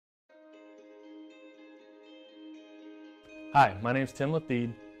Hi, my name is Tim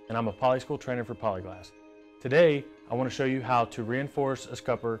Leithead, and I'm a Poly School trainer for Polyglass. Today, I want to show you how to reinforce a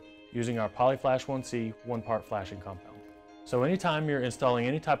scupper using our PolyFlash 1C one-part flashing compound. So anytime you're installing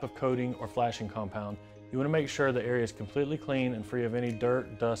any type of coating or flashing compound, you want to make sure the area is completely clean and free of any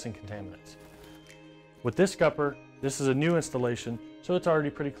dirt, dust, and contaminants. With this scupper, this is a new installation, so it's already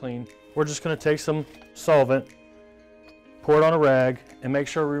pretty clean. We're just going to take some solvent, pour it on a rag, and make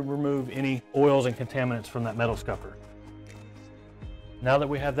sure we remove any oils and contaminants from that metal scupper. Now that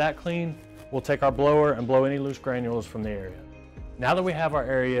we have that clean, we'll take our blower and blow any loose granules from the area. Now that we have our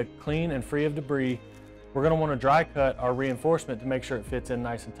area clean and free of debris, we're going to want to dry cut our reinforcement to make sure it fits in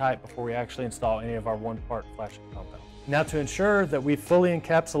nice and tight before we actually install any of our one-part flashing compound. Now, to ensure that we fully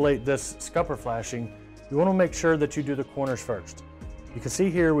encapsulate this scupper flashing, you want to make sure that you do the corners first. You can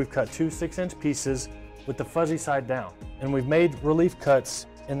see here we've cut two 6-inch pieces with the fuzzy side down, and we've made relief cuts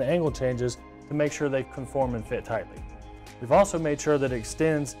in the angle changes to make sure they conform and fit tightly. We've also made sure that it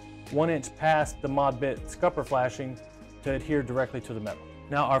extends 1 inch past the mod bit scupper flashing to adhere directly to the metal.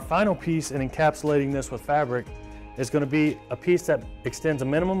 Now, our final piece in encapsulating this with fabric is going to be a piece that extends a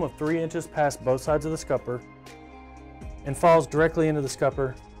minimum of 3 inches past both sides of the scupper and falls directly into the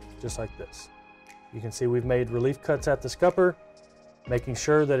scupper just like this. You can see we've made relief cuts at the scupper, making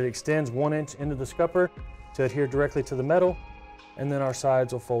sure that it extends 1 inch into the scupper to adhere directly to the metal, and then our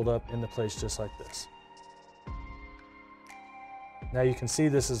sides will fold up into place just like this. Now you can see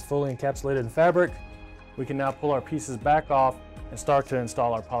this is fully encapsulated in fabric. We can now pull our pieces back off and start to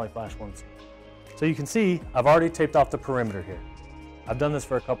install our PolyFlash 1C. So you can see I've already taped off the perimeter here. I've done this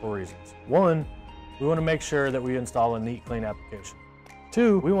for a couple reasons. One, we want to make sure that we install a neat, clean application.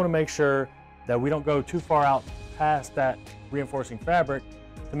 Two, we want to make sure that we don't go too far out past that reinforcing fabric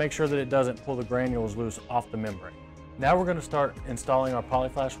to make sure that it doesn't pull the granules loose off the membrane. Now we're going to start installing our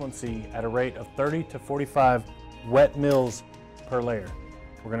PolyFlash 1C at a rate of 30 to 45 wet mils per layer.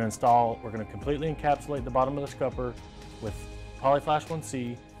 We're going to completely encapsulate the bottom of the scupper with PolyFlash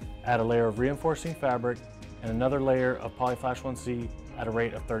 1C, add a layer of reinforcing fabric, and another layer of PolyFlash 1C at a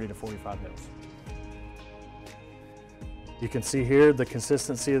rate of 30 to 45 mils. You can see here the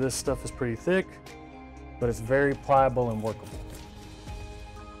consistency of this stuff is pretty thick, but it's very pliable and workable.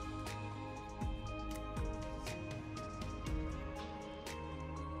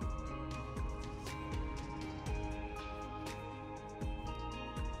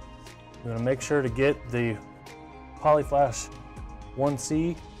 You're going to make sure to get the PolyFlash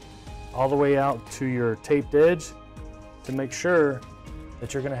 1C all the way out to your taped edge to make sure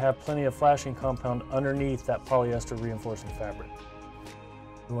that you're going to have plenty of flashing compound underneath that polyester reinforcing fabric.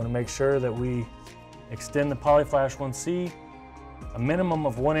 We want to make sure that we extend the PolyFlash 1C a minimum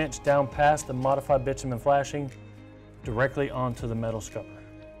of 1 inch down past the modified bitumen flashing directly onto the metal scupper.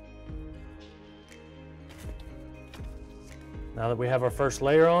 Now that we have our first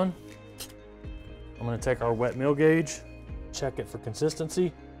layer on, I'm going to take our wet mill gauge, check it for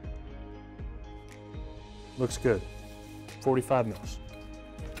consistency. Looks good, 45 mils.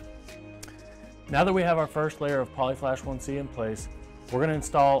 Now that we have our first layer of PolyFlash 1C in place, we're going to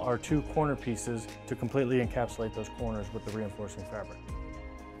install our two corner pieces to completely encapsulate those corners with the reinforcing fabric.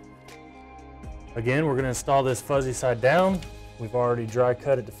 Again, we're going to install this fuzzy side down. We've already dry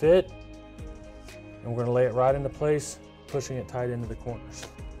cut it to fit, and we're going to lay it right into place, pushing it tight into the corners.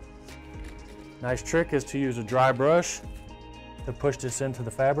 Nice trick is to use a dry brush to push this into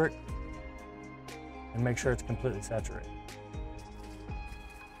the fabric and make sure it's completely saturated.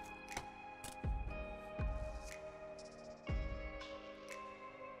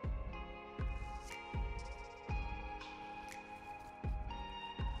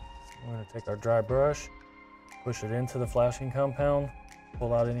 We're going to take our dry brush, push it into the flashing compound,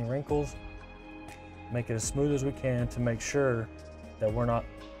 pull out any wrinkles, make it as smooth as we can to make sure that we're not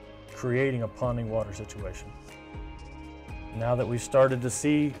creating a ponding water situation. Now that we've started to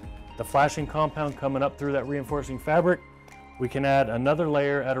see the flashing compound coming up through that reinforcing fabric, we can add another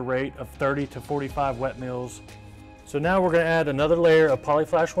layer at a rate of 30 to 45 wet mils. So now we're going to add another layer of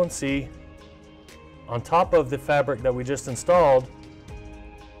PolyFlash 1C on top of the fabric that we just installed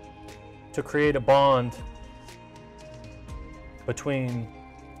to create a bond between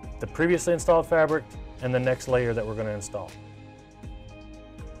the previously installed fabric and the next layer that we're going to install.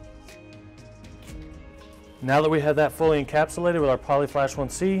 Now that we have that fully encapsulated with our PolyFlash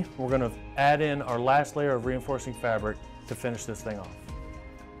 1C, we're going to add in our last layer of reinforcing fabric to finish this thing off.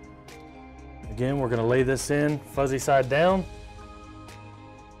 Again, we're going to lay this in fuzzy side down.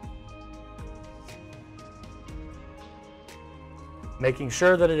 Making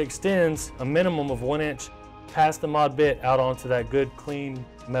sure that it extends a minimum of 1 inch past the mod bit out onto that good clean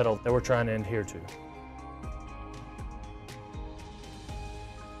metal that we're trying to adhere to.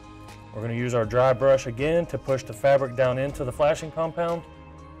 We're going to use our dry brush again to push the fabric down into the flashing compound.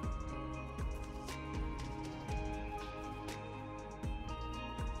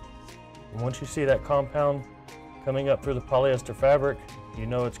 And once you see that compound coming up through the polyester fabric, you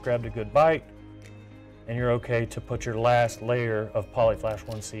know it's grabbed a good bite, and you're okay to put your last layer of PolyFlash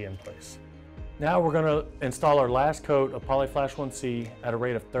 1C in place. Now we're going to install our last coat of PolyFlash 1C at a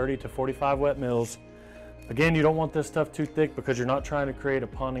rate of 30 to 45 wet mils. Again, you don't want this stuff too thick because you're not trying to create a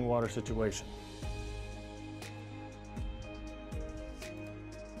ponding water situation.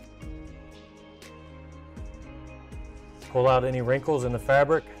 Pull out any wrinkles in the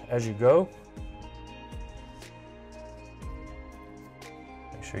fabric as you go.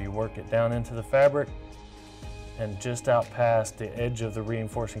 Make sure you work it down into the fabric and just out past the edge of the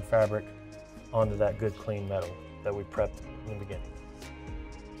reinforcing fabric onto that good clean metal that we prepped in the beginning.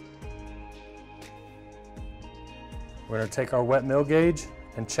 We're going to take our wet mill gauge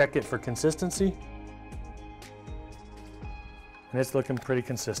and check it for consistency. And it's looking pretty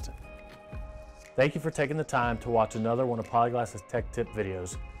consistent. Thank you for taking the time to watch another one of Polyglass's Tech Tip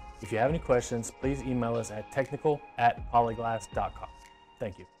videos. If you have any questions, please email us at technical@polyglass.com.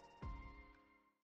 Thank you.